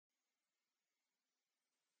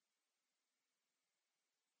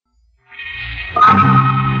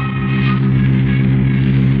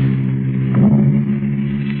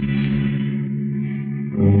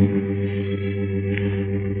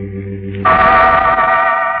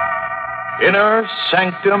Inner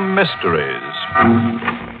Sanctum Mysteries.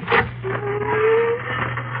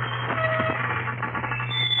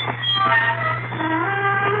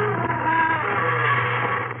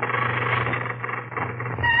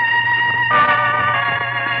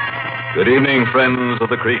 Good evening, friends of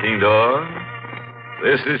the creaking door.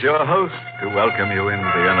 This is your host to welcome you into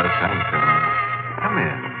the Inner Sanctum. Come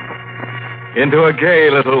in. Into a gay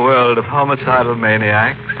little world of homicidal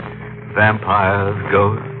maniacs, vampires,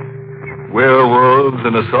 ghosts, werewolves,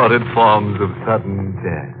 and assorted forms of sudden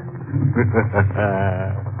death.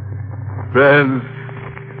 Friends,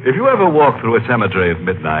 if you ever walk through a cemetery at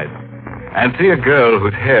midnight and see a girl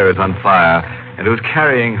whose hair is on fire and who's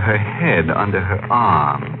carrying her head under her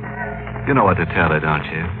arm, you know what to tell her, don't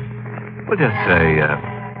you? Well, just say,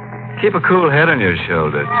 keep a cool head on your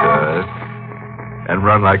shoulders, sir, and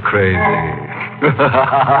run like crazy.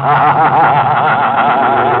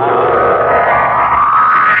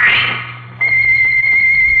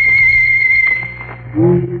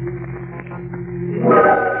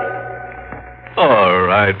 All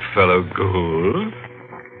right, fellow ghouls.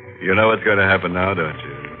 You know what's going to happen now, don't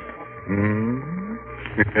you?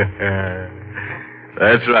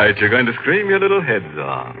 That's right. You're going to scream your little heads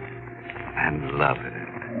off. And love it.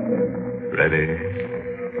 Ready?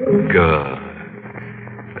 Good.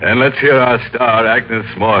 And let's hear our star, Agnes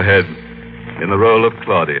Moorehead, in the role of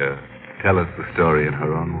Claudia, tell us the story in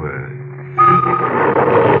her own words.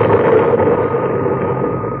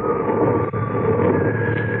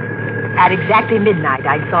 At exactly midnight,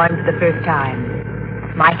 I saw him for the first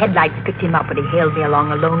time. My headlights picked him up, and he hailed me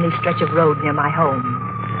along a lonely stretch of road near my home.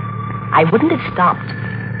 I wouldn't have stopped,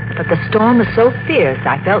 but the storm was so fierce,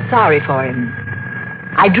 I felt sorry for him.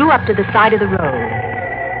 I drew up to the side of the road.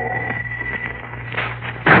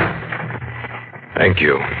 Thank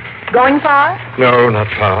you. Going far? No, not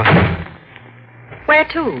far. Where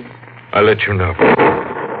to? I'll let you know.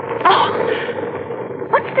 Oh!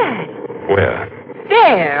 What's that? Where?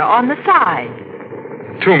 There, on the side.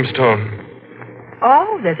 Tombstone.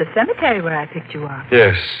 Oh, there's a cemetery where I picked you up.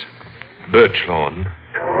 Yes. Birch lawn.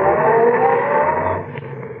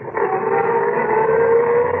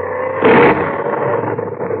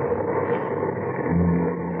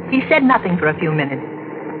 He said nothing for a few minutes.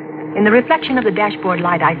 In the reflection of the dashboard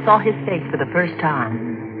light, I saw his face for the first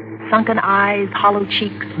time. Sunken eyes, hollow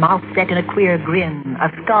cheeks, mouth set in a queer grin, a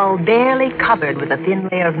skull barely covered with a thin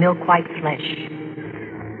layer of milk-white flesh.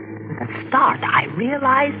 With a start, I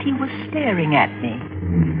realized he was staring at me.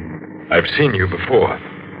 I've seen you before.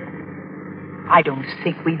 I don't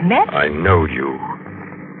think we've met. I know you.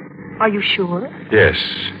 Are you sure? Yes.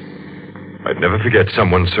 I'd never forget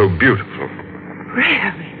someone so beautiful.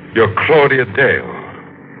 Really? You're Claudia Dale.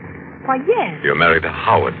 Why, yes. You're married to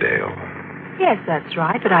Howard Dale. Yes, that's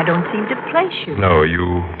right, but I don't seem to place you. No,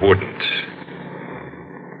 you wouldn't.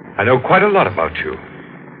 I know quite a lot about you.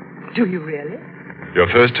 Do you really? Your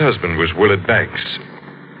first husband was Willard Banks.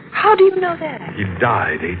 How do you know that? He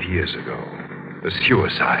died 8 years ago. A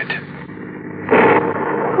suicide.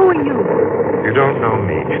 Who are you? You don't know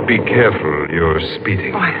me. Be careful. You're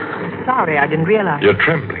speeding. Oh, I'm sorry. I didn't realize. You're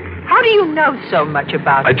trembling. How do you know so much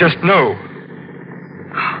about I just know.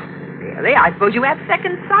 Really? I suppose you have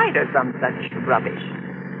second sight or some such rubbish.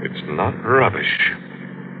 It's not rubbish.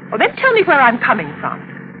 Well, then tell me where I'm coming from.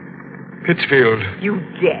 Pittsfield. You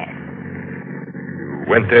guess. You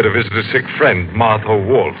went there to visit a sick friend, Martha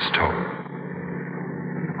Wallstone.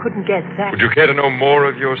 Couldn't guess that. Would you care to know more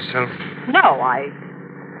of yourself? No, I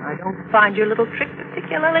don't find your little trick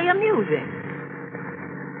particularly amusing.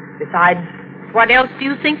 Besides, what else do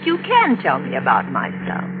you think you can tell me about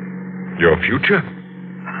myself? Your future?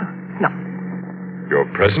 No. Your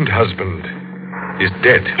present husband is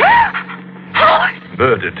dead. Howard!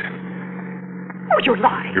 Murdered. Oh, you're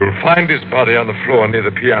lying. You'll find his body on the floor near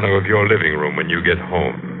the piano of your living room when you get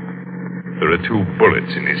home. There are 2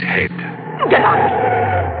 bullets in his head. You get out of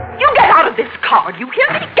here. You get out of this car. You hear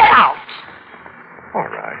me? Get out. All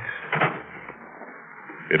right.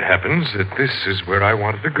 It happens that this is where I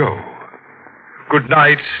wanted to go. Good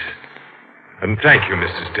night, and thank you,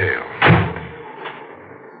 Mrs. Dale.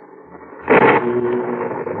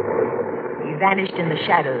 He vanished in the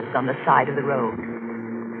shadows on the side of the road.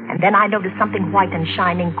 And then I noticed something white and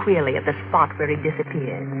shining queerly at the spot where he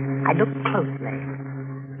disappeared. I looked closely.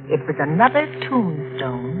 It was another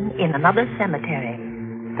tombstone in another cemetery.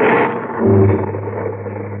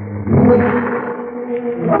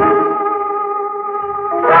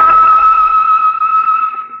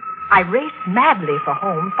 I raced madly for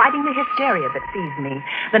home, fighting the hysteria that seized me.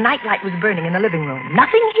 The nightlight was burning in the living room.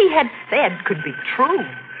 Nothing he had said could be true.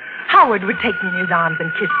 Howard would take me in his arms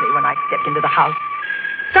and kiss me when I stepped into the house.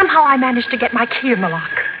 Somehow I managed to get my key in the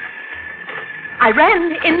lock. I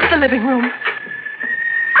ran into the living room.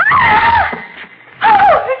 Ah!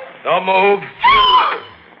 Oh! Don't move.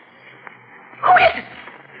 Who is it?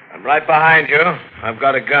 I'm right behind you. I've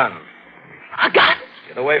got a gun. A gun?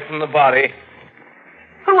 Get away from the body.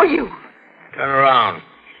 Who are you? Turn around.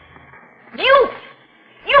 You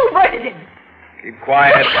murdered him. Keep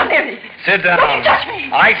quiet. Don't come near me. Sit down. Don't you touch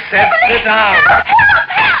me. I said sit down. Help!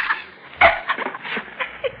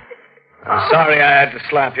 I'm sorry I had to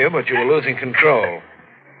slap you, but you were losing control.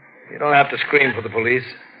 You don't have to scream for the police.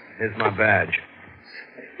 Here's my badge.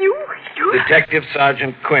 You... Detective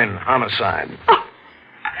Sergeant Quinn, homicide.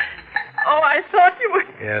 Oh, I thought you were...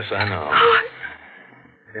 Yes, I know.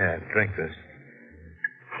 Yeah, drink this.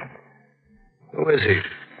 Who is he?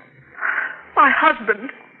 My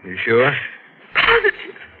husband. You sure?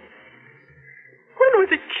 Positive. When was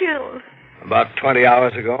he killed? About 20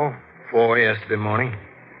 hours ago. 4 yesterday morning.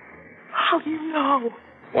 How do you know?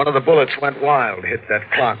 One of the bullets went wild, hit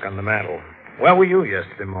that clock on the mantel. Where were you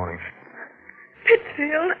yesterday morning?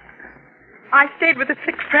 Pittsfield. I stayed with a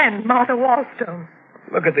sick friend, Martha Wallstone.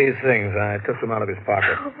 Look at these things. I took them out of his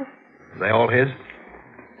pocket. Oh. Are they all his?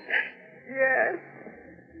 Yes.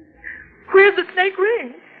 Where's the snake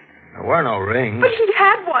ring? There were no rings. But he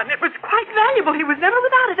had one. It was quite valuable. He was never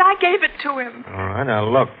without it. I gave it to him. All right, now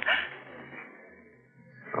look.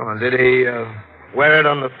 Oh, did he wear it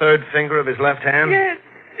on the third finger of his left hand? Yes.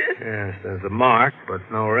 Yes, there's a mark, but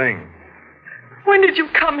no ring. When did you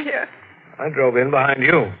come here? I drove in behind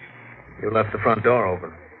you. You left the front door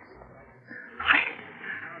open.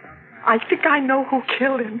 I think I know who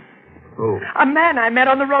killed him. Who? A man I met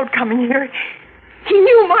on the road coming here. He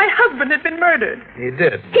knew my husband had been murdered. He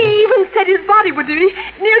did? He even said his body would be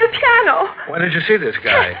near the piano. When did you see this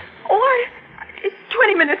guy?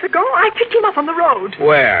 20 minutes ago. I picked him up on the road.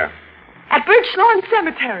 Where? At Birch Lawn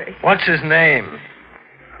Cemetery. What's his name?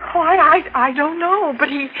 Oh, I don't know, but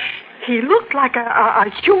he looked like a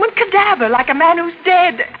human cadaver, like a man who's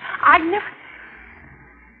dead.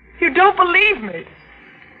 You don't believe me.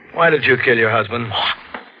 Why did you kill your husband? What?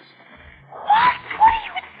 What are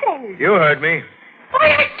you saying? You heard me.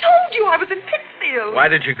 Why, I told you I was in Pittsfield. Why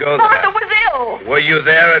did you go there? Martha was ill. Were you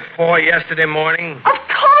there at 4 yesterday morning? Of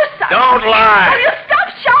course I Don't lie. Will you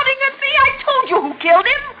stop shouting at me? I told you who killed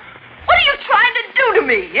him. What are you trying to do to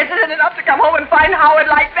me? Isn't it enough to come home and find Howard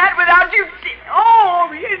like that without you...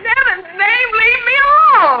 Oh, in heaven's name, leave me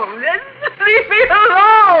alone. Just leave me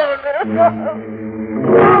alone.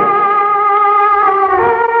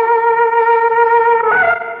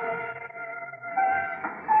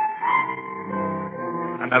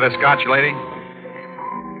 Another scotch, lady?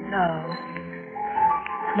 No.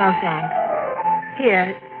 No, thanks.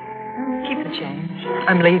 Here, keep the change.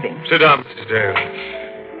 I'm leaving. Sit down, Mrs. Dale.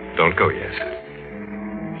 Don't go yet.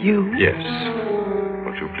 You? Yes.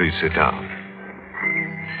 Won't you please sit down?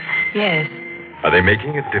 Yes. Are they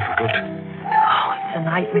making it difficult? Oh, it's a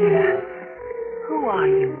nightmare. Who are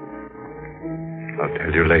you? I'll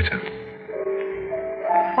tell you later.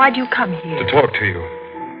 Why'd you come here? To talk to you.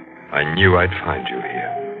 I knew I'd find you here.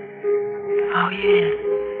 Oh, yes.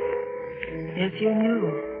 Yes, you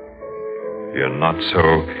knew. You're not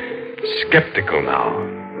so skeptical now.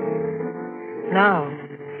 No.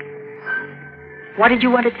 What did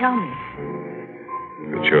you want to tell me?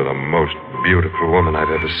 That you're the most beautiful woman I've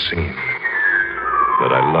ever seen.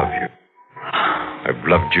 That I love you. I've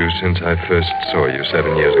loved you since I first saw you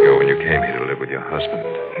 7 years ago when you came here to live with your husband.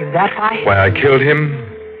 Is that why? Why I killed him?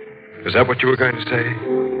 Is that what you were going to say?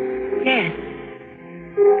 Yes.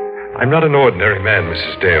 I'm not an ordinary man,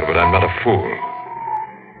 Mrs. Dale, but I'm not a fool.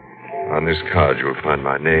 On this card, you'll find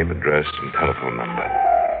my name, address, and telephone number.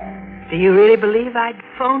 Do you really believe I'd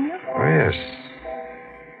phone you? Oh, yes.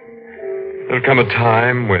 There'll come a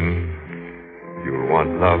time when you'll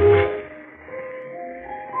want love.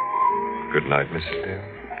 Good night, Mrs. Dale.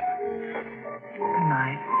 Good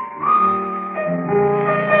night.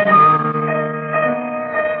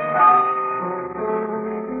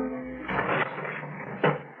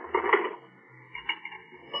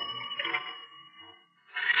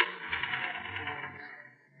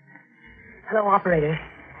 Hello, operator.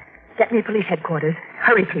 Get me police headquarters.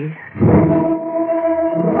 Hurry, please.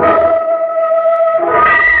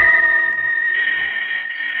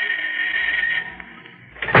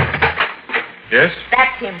 Yes?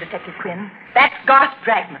 That's him, Detective Quinn. That's Garth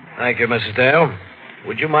Dragman. Thank you, Mrs. Dale.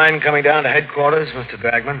 Would you mind coming down to headquarters, Mr.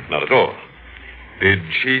 Dragman? Not at all. Did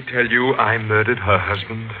she tell you I murdered her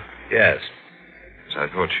husband? Yes. As I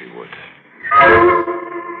thought she would.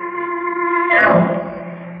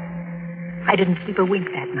 I didn't sleep a wink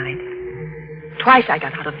that night. Twice I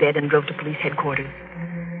got out of bed and drove to police headquarters.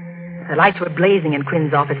 The lights were blazing in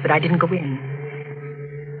Quinn's office, but I didn't go in.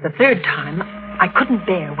 The third time, I couldn't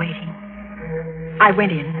bear waiting. I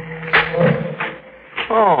went in.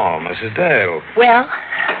 Oh, Mrs. Dale. Well?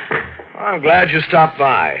 I'm glad you stopped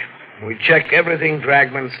by. We checked everything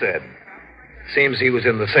Dragman said. Seems he was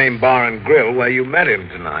in the same bar and grill where you met him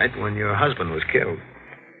tonight when your husband was killed.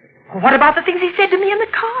 What about the things he said to me in the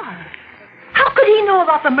car? How could he know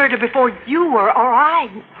about the murder before you or I?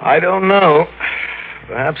 I don't know.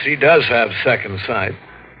 Perhaps he does have second sight.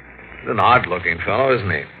 He's an odd-looking fellow, isn't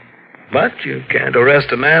he? But you can't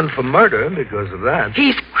arrest a man for murder because of that.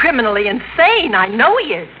 He's criminally insane. I know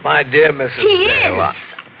he is. My dear Mrs. He Dale, is.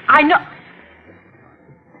 I know.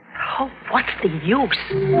 Oh, what's the use?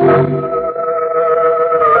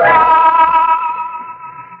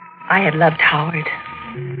 I had loved Howard.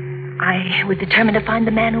 I was determined to find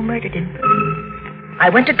the man who murdered him. I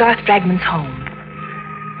went to Garth Dragman's home.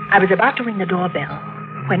 I was about to ring the doorbell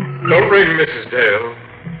when... Don't ring, Mrs. Dale.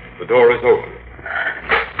 The door is open.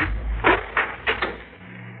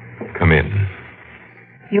 Come in.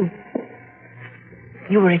 You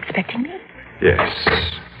were expecting me? Yes,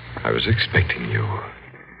 I was expecting you.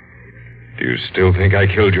 Do you still think I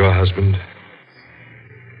killed your husband?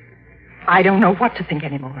 I don't know what to think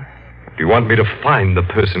anymore. Do you want me to find the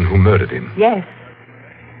person who murdered him? Yes.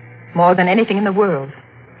 More than anything in the world.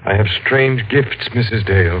 I have strange gifts, Mrs.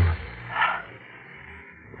 Dale.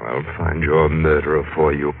 I'll find your murderer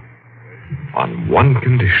for you. On one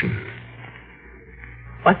condition.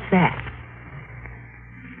 What's that?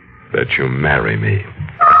 That you marry me.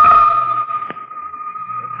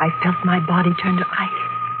 I felt my body turn to ice.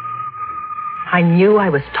 I knew I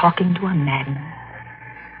was talking to a madman.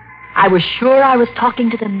 I was sure I was talking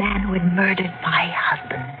to the man who had murdered my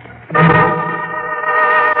husband.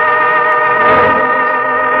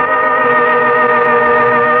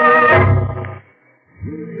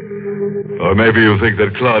 Or maybe you think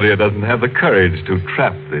that Claudia doesn't have the courage to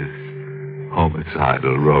trap this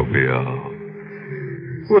homicidal Romeo.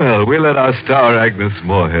 Well, we'll let our star Agnes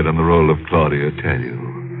Moorehead on the role of Claudia tell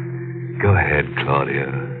you. Go ahead,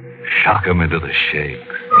 Claudia. Shock him into the shakes.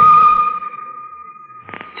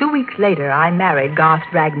 2 weeks later, I married Garth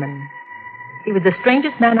Dragman. He was the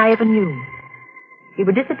strangest man I ever knew. He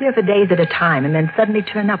would disappear for days at a time and then suddenly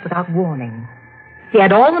turn up without warning. He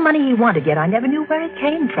had all the money he wanted, yet I never knew where it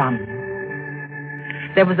came from.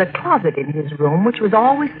 There was a closet in his room which was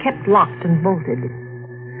always kept locked and bolted.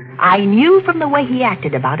 I knew from the way he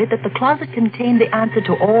acted about it that the closet contained the answer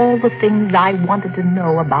to all the things I wanted to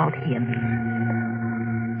know about him.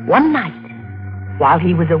 One night, while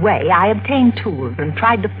he was away, I obtained tools and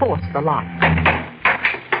tried to force the lock.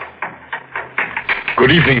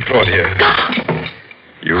 Good evening, Claudia.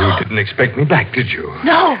 You didn't expect me back, did you?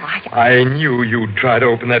 No, I knew you'd try to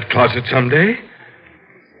open that closet someday.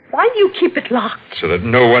 Why do you keep it locked? So that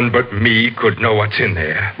no one but me could know what's in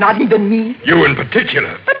there. Not even me? You in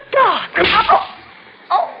particular. But, Doc...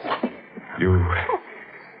 Oh.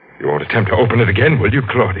 You won't attempt to open it again, will you,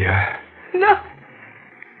 Claudia? No.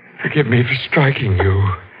 Forgive me for striking you.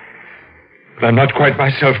 But I'm not quite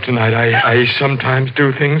myself tonight. I sometimes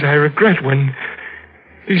do things I regret when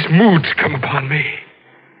these moods come upon me.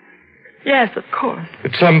 Yes, of course.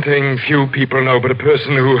 It's something few people know, but a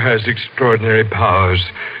person who has extraordinary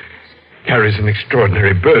powers carries an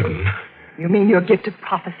extraordinary burden. You mean your gift of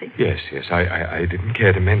prophecy? Yes. I didn't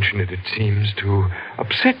care to mention it. It seems to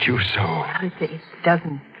upset you so. Well, it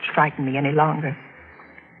doesn't frighten me any longer.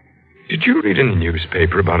 Did you read in the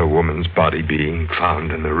newspaper about a woman's body being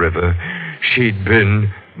found in the river? She'd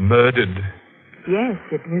been murdered. Yes,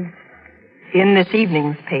 it was in this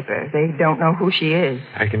evening's paper. They don't know who she is.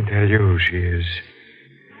 I can tell you who she is.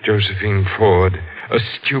 Josephine Ford. A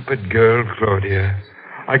stupid girl, Claudia.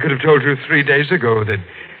 I could have told you 3 days ago that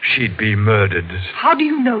she'd be murdered. How do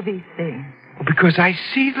you know these things? Because I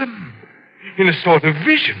see them in a sort of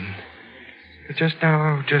vision. But just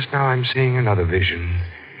now I'm seeing another vision.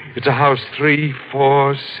 It's a house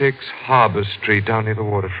 346 Harbor Street down near the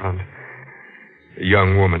waterfront. A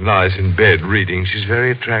young woman lies in bed reading. She's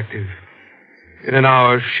very attractive. In an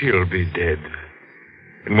hour, she'll be dead.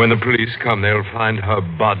 And when the police come, they'll find her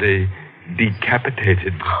body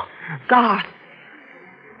decapitated. God.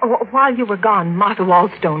 While you were gone, Martha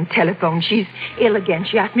Wallstone telephoned. She's ill again.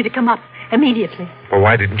 She asked me to come up immediately. Well,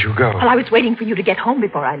 why didn't you go? Well, I was waiting for you to get home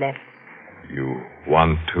before I left. You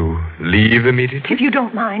want to leave immediately? If you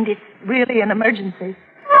don't mind, it's really an emergency.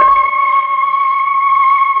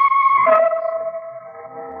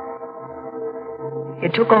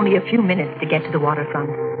 It took only a few minutes to get to the waterfront.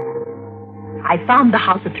 I found the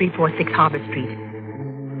house at 346 Harbor Street.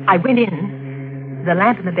 I went in. The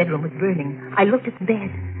lamp in the bedroom was burning. I looked at the bed.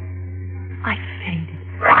 I fainted.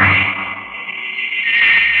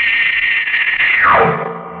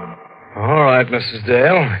 All right, Mrs.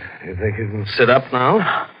 Dale. You think you can sit up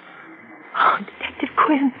now? Oh, Detective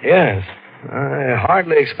Quinn. Yes. I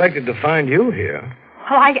hardly expected to find you here.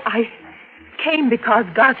 Well, I came because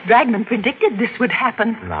Garth Dragman predicted this would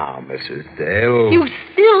happen. Now, Mrs. Dale. You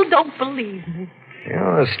still don't believe me.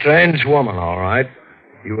 You're a strange woman, all right.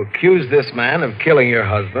 You accuse this man of killing your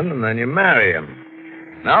husband, and then you marry him.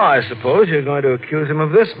 Now, I suppose you're going to accuse him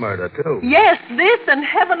of this murder, too. Yes, this, and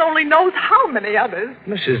heaven only knows how many others.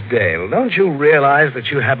 Mrs. Dale, don't you realize that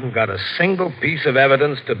you haven't got a single piece of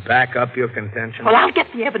evidence to back up your contention? Well, I'll get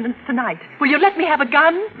the evidence tonight. Will you let me have a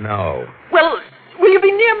gun? No. Well, will you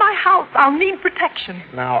be near my house? I'll need protection.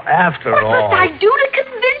 Now, after What all... must I do to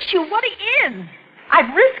convince you what he is?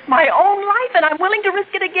 I've risked my own life, and I'm willing to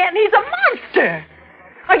risk it again. He's a monster.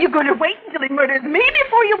 Are you going to wait until he murders me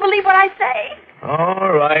before you believe what I say?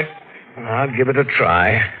 All right. I'll give it a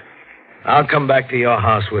try. I'll come back to your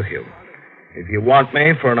house with you. If you want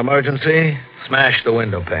me for an emergency, smash the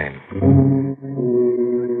window pane.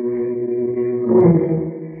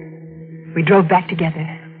 We drove back together.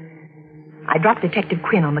 I dropped Detective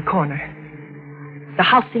Quinn on the corner. The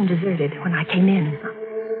house seemed deserted when I came in.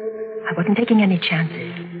 I wasn't taking any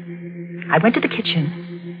chances. I went to the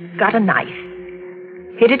kitchen, got a knife,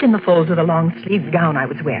 hid it in the folds of the long-sleeved gown I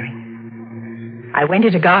was wearing. I went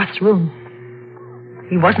into Garth's room.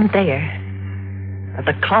 He wasn't there, but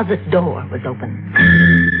the closet door was open.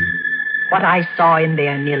 What I saw in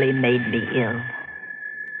there nearly made me ill.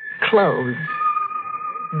 Clothes.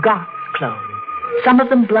 Garth's clothes. Some of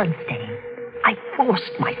them blood-stained. I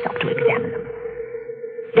forced myself to examine them.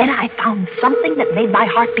 Then I found something that made my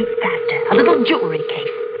heart beat faster. A little jewelry case.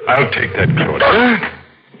 I'll take that, Claudia.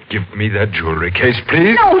 Give me that jewelry case,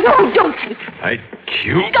 please. No, don't take it. I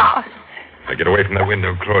cute. Garth. Now get away from that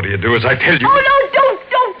window, Claudia. Do as I tell you. Oh, no,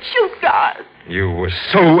 don't shoot, Garth. You were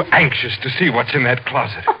so anxious to see what's in that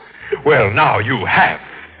closet. Well, now you have.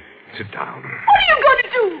 Sit down. What are you going to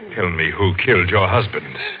do? Tell me who killed your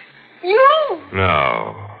husband. You?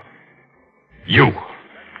 No. You.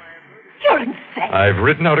 You're insane. I've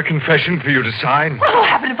written out a confession for you to sign. What'll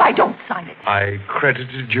happen if I don't sign it? I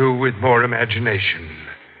credited you with more imagination.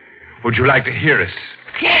 Would you like to hear it?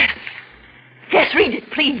 Yes. Yes, read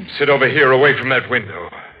it, please. Sit over here away from that window.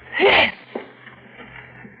 Yes.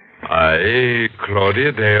 I,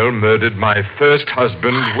 Claudia Dale, murdered my first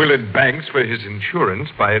husband, Willard Banks, for his insurance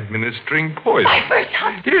by administering poison. My first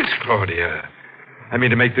husband? Yes, Claudia. I mean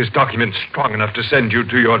to make this document strong enough to send you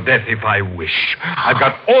to your death if I wish. I've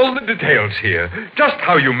got all the details here. Just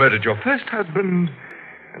how you murdered your first husband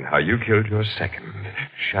and how you killed your second.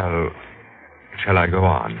 Shall I go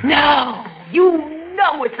on? No. You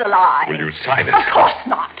know it's a lie. Will you sign it? Of course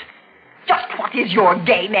not. Just what is your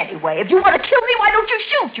game anyway? If you want to kill me, why don't you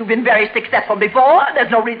shoot? You've been very successful before.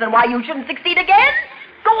 There's no reason why you shouldn't succeed again.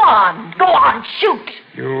 Go on, shoot.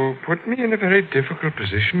 You put me in a very difficult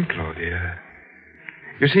position, Claudia.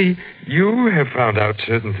 You see, you have found out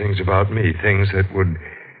certain things about me, things that would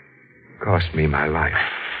cost me my life.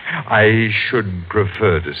 I should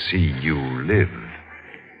prefer to see you live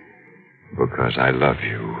because I love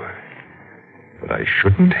you. But I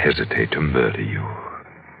shouldn't hesitate to murder you.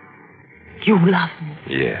 You love me.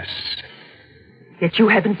 Yes. Yet you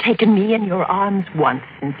haven't taken me in your arms once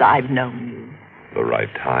since I've known you. The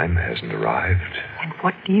right time hasn't arrived. And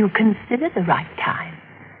what do you consider the right time?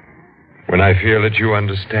 When I feel that you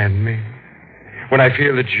understand me. When I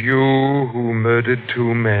feel that you, who murdered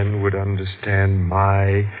two men, would understand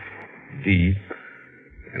my deep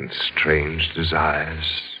and strange desires.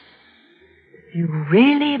 You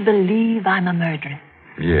really believe I'm a murderer?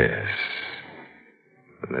 Yes.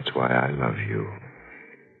 And that's why I love you.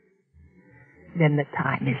 Then the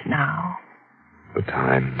time is now. The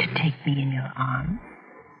time... To take me in your arms?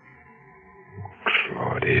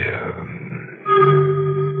 Claudia...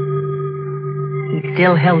 He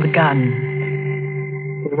still held the gun.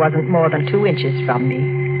 It wasn't more than 2 inches from me.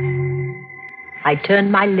 I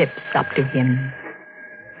turned my lips up to him.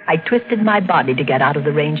 I twisted my body to get out of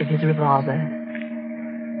the range of his revolver.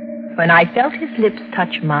 When I felt his lips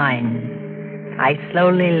touch mine, I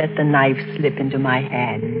slowly let the knife slip into my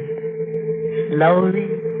hand. Slowly,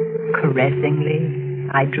 caressingly,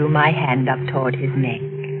 I drew my hand up toward his neck.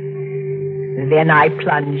 Then I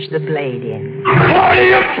plunged the blade in.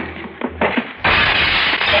 Claudia!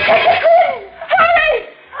 Hurry!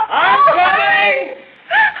 I'm coming!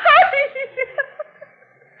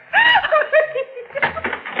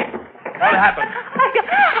 What happened?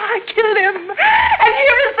 I killed him. And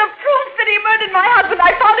here is the proof that he murdered my husband.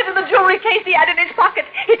 I found it in the jewelry case he had in his pocket.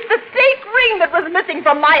 It's the snake ring that was missing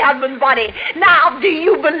from my husband's body. Now, do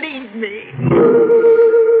you believe me?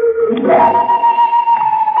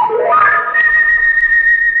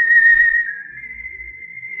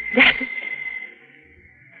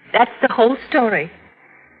 That's the whole story.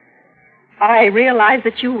 I realize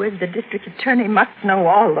that you, as the district attorney, must know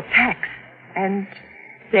all the facts. And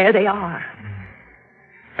there they are.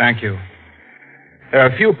 Thank you. There are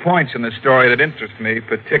a few points in the story that interest me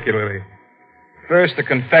particularly. First, the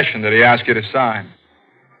confession that he asked you to sign.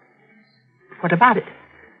 What about it?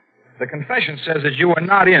 The confession says that you were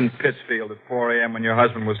not in Pittsfield at 4 a.m. when your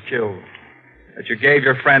husband was killed. That you gave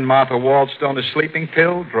your friend Martha Waldstone a sleeping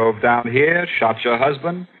pill, drove down here, shot your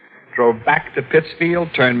husband, drove back to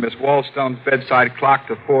Pittsfield, turned Miss Waldstone's bedside clock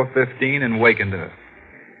to 4:15 and wakened her.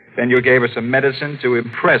 Then you gave her some medicine to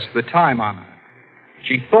impress the time on her.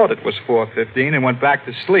 She thought it was 4:15 and went back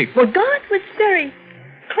to sleep. Well, God was very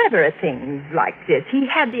clever at things like this. He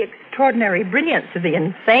had the extraordinary brilliance of the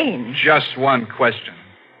insane. Just one question.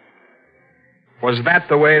 Was that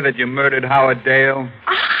the way that you murdered Howard Dale?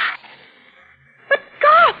 But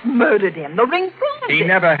God murdered him. The ring proved it. He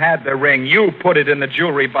never had the ring. You put it in the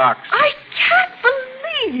jewelry box. I can't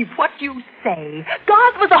believe what you say.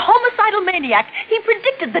 God was a homicidal maniac. He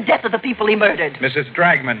predicted the death of the people he murdered. Mrs.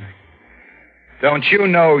 Dragman, don't you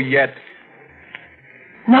know yet?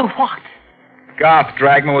 Know what? Garth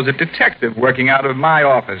Dragman was a detective working out of my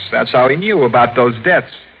office. That's how he knew about those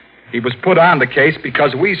deaths. He was put on the case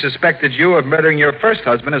because we suspected you of murdering your first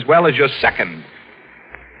husband as well as your second.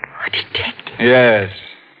 A detective? Yes.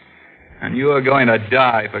 And you are going to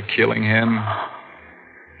die for killing him.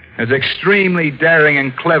 It's extremely daring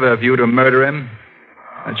and clever of you to murder him.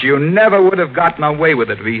 But you never would have gotten away with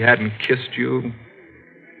it if he hadn't kissed you.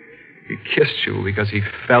 He kissed you because he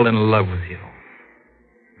fell in love with you.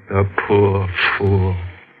 The poor fool.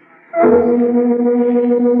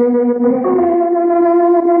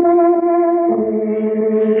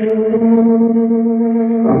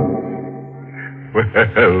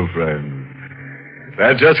 Well, friends,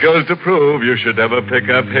 that just goes to prove you should never pick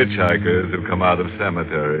up hitchhikers who come out of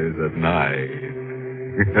cemeteries at night.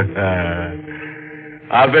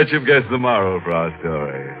 I'll bet you've guessed the moral for our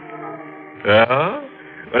story. Yeah?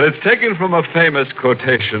 Well, it's taken from a famous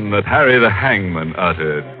quotation that Harry the Hangman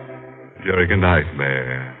uttered during a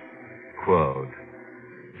nightmare. Quote,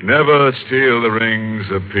 "Never steal the rings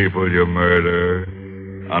of people you murder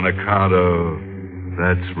on account of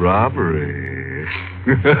that's robbery."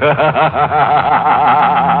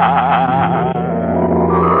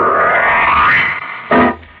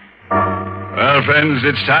 Well, friends,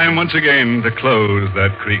 it's time once again to close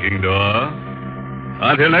that creaking door.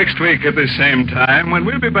 Until next week at the same time, when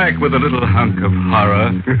we'll be back with a little hunk of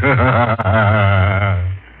horror.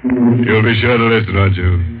 You'll be sure to listen, won't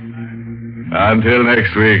you? Until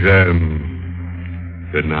next week, then.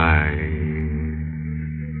 Good night.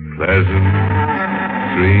 Pleasant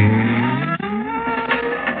dreams.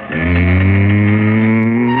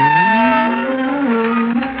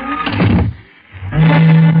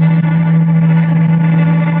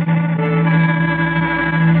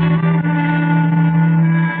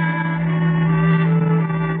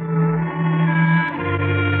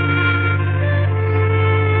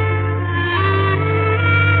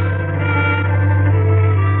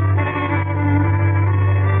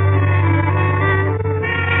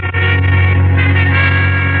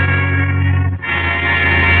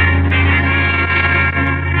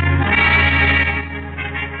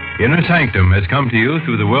 Inner Sanctum has come to you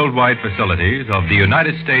through the worldwide facilities of the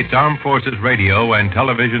United States Armed Forces Radio and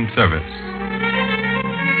Television Service.